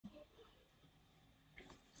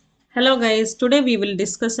Hello guys, today we will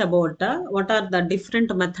discuss about what are the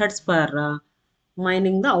different methods for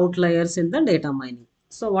mining the outliers in the data mining.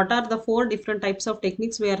 So what are the four different types of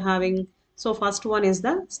techniques we are having? So first one is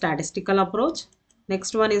the statistical approach.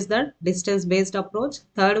 Next one is the distance based approach.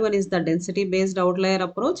 Third one is the density based outlier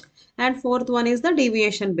approach. And fourth one is the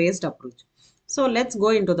deviation based approach. So let's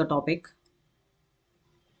go into the topic.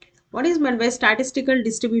 What is meant by statistical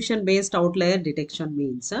distribution based outlier detection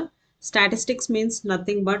means? Statistics means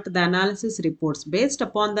nothing but the analysis reports. Based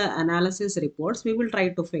upon the analysis reports, we will try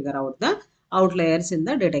to figure out the outliers in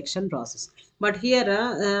the detection process. But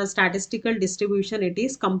here, statistical distribution, it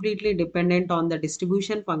is completely dependent on the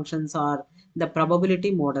distribution functions or the probability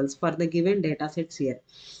models for the given data sets here.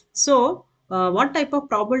 So, what type of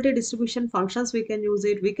probability distribution functions we can use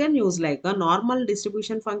it? We can use like a normal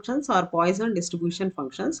distribution functions or Poisson distribution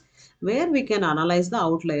functions where we can analyze the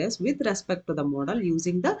outliers with respect to the model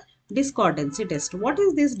using the discordancy test. What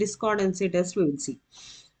is this discordancy test? We will see.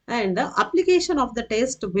 And the application of the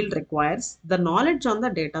test will requires the knowledge on the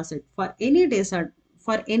data set. For any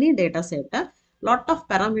data set, a lot of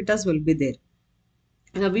parameters will be there.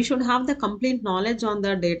 We should have the complete knowledge on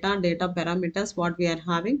the data parameters what we are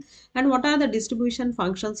having, and what are the distribution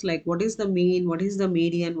functions, like what is the mean, what is the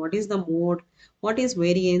median, what is the mode, what is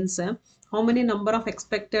variance, how many number of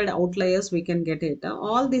expected outliers we can get it.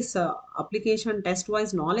 All this application test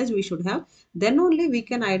wise knowledge we should have, then only we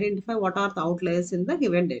can identify what are the outliers in the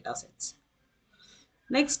given data sets.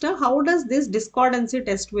 Next, how does this discordancy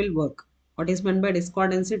test will work? What is meant by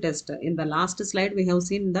discordancy test? In the last slide, we have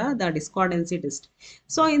seen the discordancy test.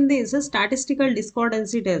 So, in this statistical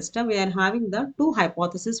discordancy test, we are having the two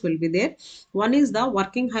hypotheses will be there. One is the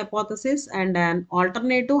working hypothesis and an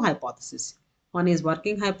alternative hypothesis. One is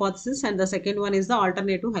working hypothesis and the second one is the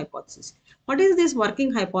alternative hypothesis. What is this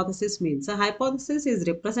working hypothesis means? A hypothesis is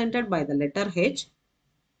represented by the letter H,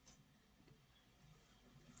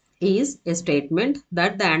 is a statement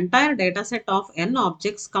that the entire dataset of n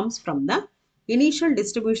objects comes from the initial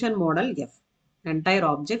distribution model F. Entire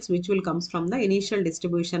objects which will comes from the initial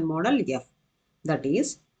distribution model F. That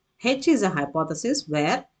is, H is a hypothesis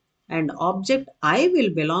where and object I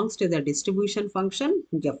will belongs to the distribution function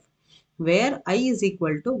F, where I is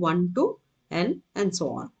equal to 1 to n and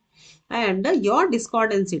so on. And your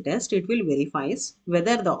discordancy test, it will verifies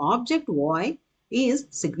whether the object Y is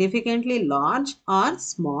significantly large or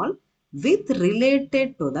small with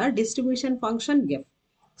related to the distribution function F.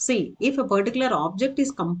 See, if a particular object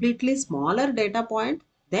is completely smaller data point,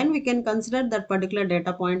 then we can consider that particular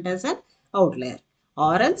data point as an outlier.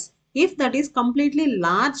 Or else, if that is completely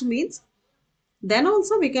large means, then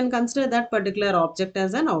also we can consider that particular object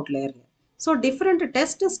as an outlier. So different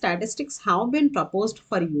test statistics have been proposed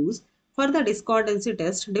for use for the discordancy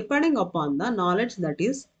test depending upon the knowledge that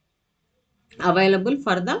is available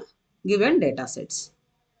for the given data sets.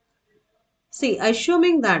 See,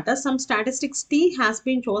 assuming that some statistics T has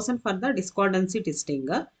been chosen for the discordancy testing,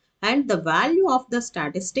 and the value of the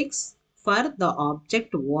statistics for the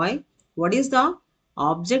object Y, what is the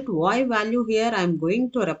object Y value here? I am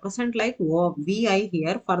going to represent like VI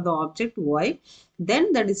here for the object Y.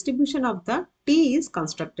 Then the distribution of the T is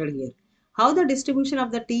constructed here. How the distribution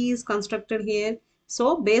of the T is constructed here?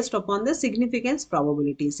 So, based upon the significance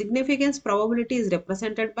probability. Significance probability is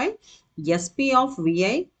represented by SP of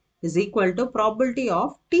VI is equal to probability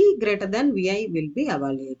of T greater than Vi will be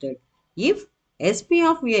evaluated. If SP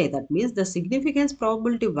of Vi, that means the significance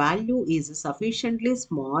probability value is sufficiently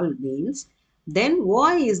small, means then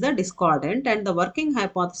Y is the discordant and the working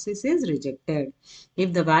hypothesis is rejected.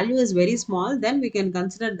 If the value is very small, then we can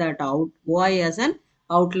consider that Y as an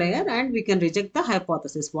outlier and we can reject the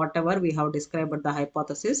hypothesis. Whatever we have described the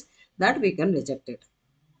hypothesis, that we can reject it.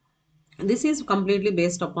 This is completely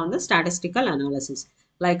based upon the statistical analysis,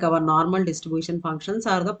 like our normal distribution functions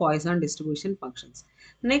or the Poisson distribution functions.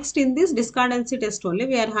 Next, in this discordancy test only,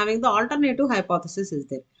 we are having the alternative hypothesis is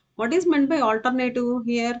there. What is meant by alternative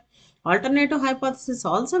here? Alternative hypothesis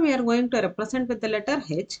also we are going to represent with the letter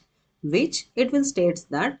H, which it will states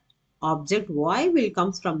that object Y will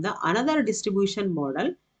comes from the another distribution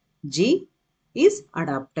model G is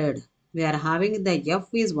adapted. We are having the F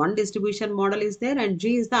is one distribution model is there and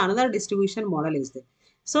G is the another distribution model is there.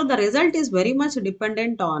 So the result is very much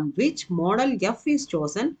dependent on which model F is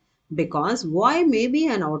chosen, because Y may be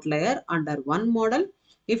an outlier under one model.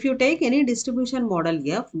 If you take any distribution model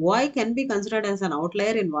F, Y can be considered as an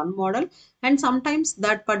outlier in one model, and sometimes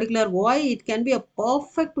that particular Y, it can be a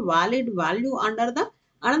perfect valid value under the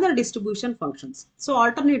another distribution functions. So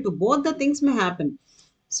alternative, both the things may happen.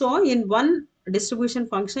 So in one distribution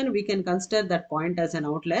function, we can consider that point as an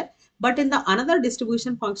outlier. But in the another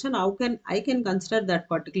distribution function, how can I can consider that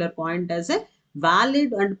particular point as a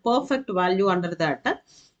valid and perfect value under that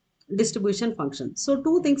distribution function. So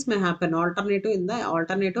two things may happen alternative in the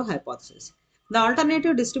alternative hypothesis. The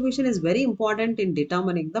alternative distribution is very important in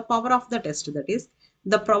determining the power of the test, that is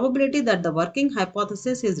the probability that the working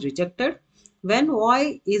hypothesis is rejected when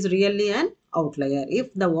y is really an outlier.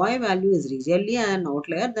 If the y value is really an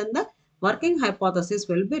outlier, then the working hypothesis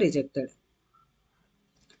will be rejected.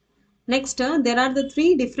 Next, there are the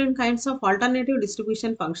three different kinds of alternative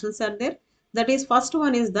distribution functions are there. That is, first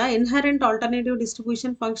one is the inherent alternative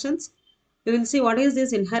distribution functions. We will see what is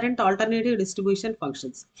this inherent alternative distribution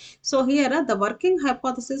functions. So here, the working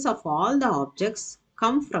hypothesis of all the objects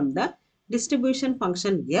come from the distribution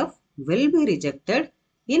function f will be rejected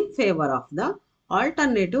in favor of the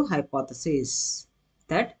alternative hypothesis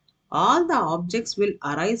that all the objects will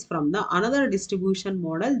arise from the another distribution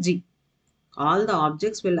model G. All the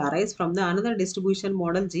objects will arise from the another distribution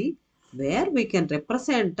model G, where we can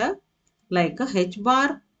represent like a H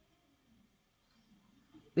bar.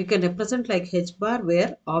 We can represent like H bar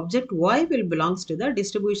where object Y will belongs to the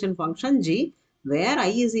distribution function G, where I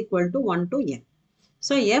is equal to 1 to n.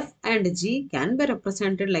 So F and G can be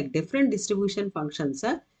represented like different distribution functions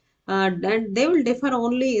and they will differ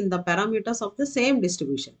only in the parameters of the same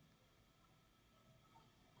distribution.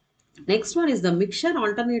 Next one is the mixture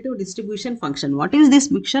alternative distribution function. What is this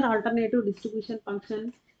mixture alternative distribution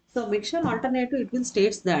function? So mixture alternative, it will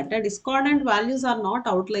states that the discordant values are not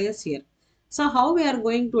outliers here. So how we are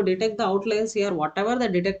going to detect the outliers here? Whatever the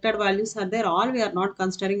detected values are there, all we are not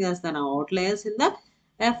considering as the outliers in the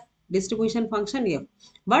F distribution function F.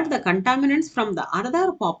 But the contaminants from the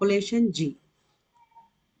another population G,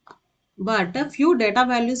 but a few data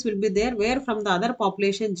values will be there where from the other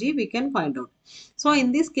population G we can find out. So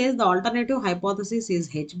in this case, the alternative hypothesis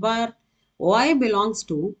is H bar Y belongs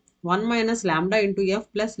to 1 minus lambda into F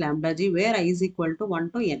plus lambda G, where I is equal to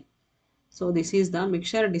 1 to n. So this is the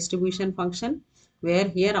mixture distribution function, where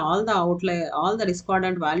here all the outlier, all the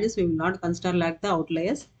discordant values we will not consider like the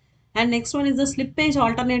outliers. And next one is the slippage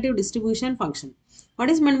alternative distribution function.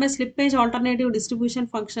 What is meant by slippage alternative distribution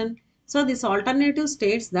function? So this alternative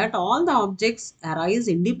states that all the objects arise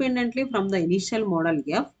independently from the initial model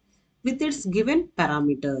F with its given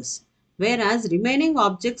parameters, whereas remaining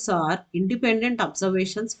objects are independent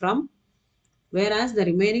observations from whereas the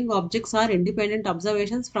remaining objects are independent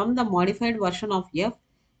observations from the modified version of F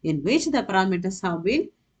in which the parameters have been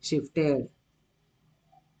shifted.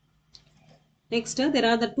 Next, there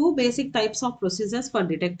are the two basic types of procedures for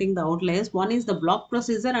detecting the outliers. One is the block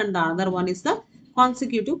procedure and the other one is the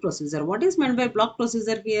consecutive procedure. What is meant by block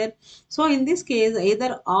procedure here? So in this case,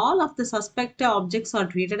 either all of the suspect objects are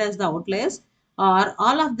treated as the outliers or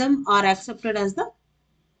all of them are accepted as the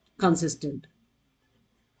consistent.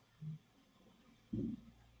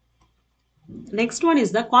 Next one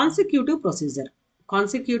is the consecutive procedure.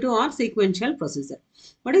 Consecutive or sequential procedure.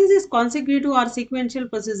 What is this consecutive or sequential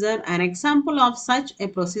procedure? An example of such a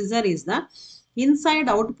procedure is the inside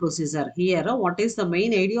out procedure. Here, what is the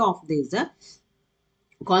main idea of this?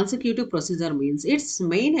 Consecutive procedure means its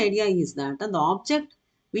main idea is that the object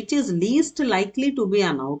which is least likely to be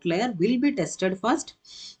an outlier will be tested first,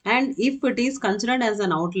 and if it is considered as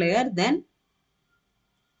an outlier, then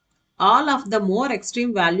all of the more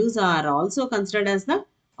extreme values are also considered as the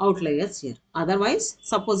outliers here. Otherwise,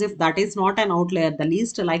 suppose if that is not an outlier, the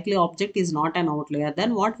least likely object is not an outlier,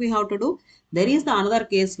 then what we have to do? There is the another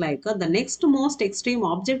case like the next most extreme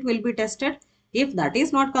object will be tested. If that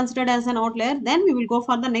is not considered as an outlier, then we will go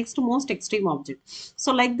for the next most extreme object.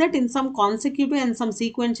 So like that, in some consecutive and some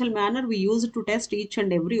sequential manner, we use it to test each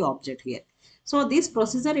and every object here. So this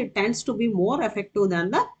procedure, it tends to be more effective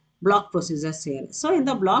than the block procedures here. So in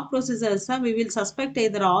the block procedures, we will suspect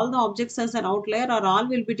either all the objects as an outlier or all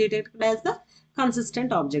will be detected as the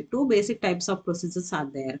consistent object. Two basic types of procedures are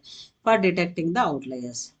there for detecting the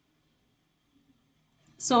outliers.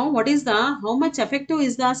 So what is the, how much effective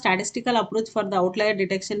is the statistical approach for the outlier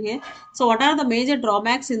detection here? So what are the major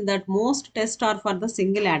drawbacks in that most tests are for the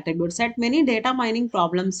single attributes? At many data mining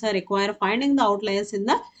problems require finding the outliers in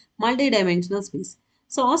the multi-dimensional space.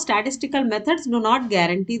 So statistical methods do not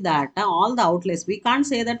guarantee that all the outliers, we can't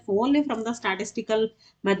say that only from the statistical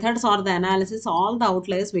methods or the analysis, all the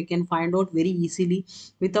outliers we can find out very easily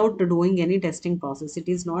without doing any testing process. It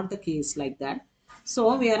is not the case like that.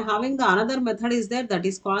 So we are having the another method is there, that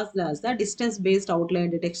is called as the distance based outlier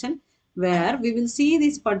detection, where we will see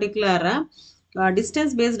this particular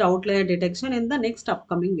distance based outlier detection in the next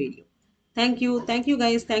upcoming video. Thank you. Thank you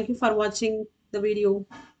guys. Thank you for watching the video.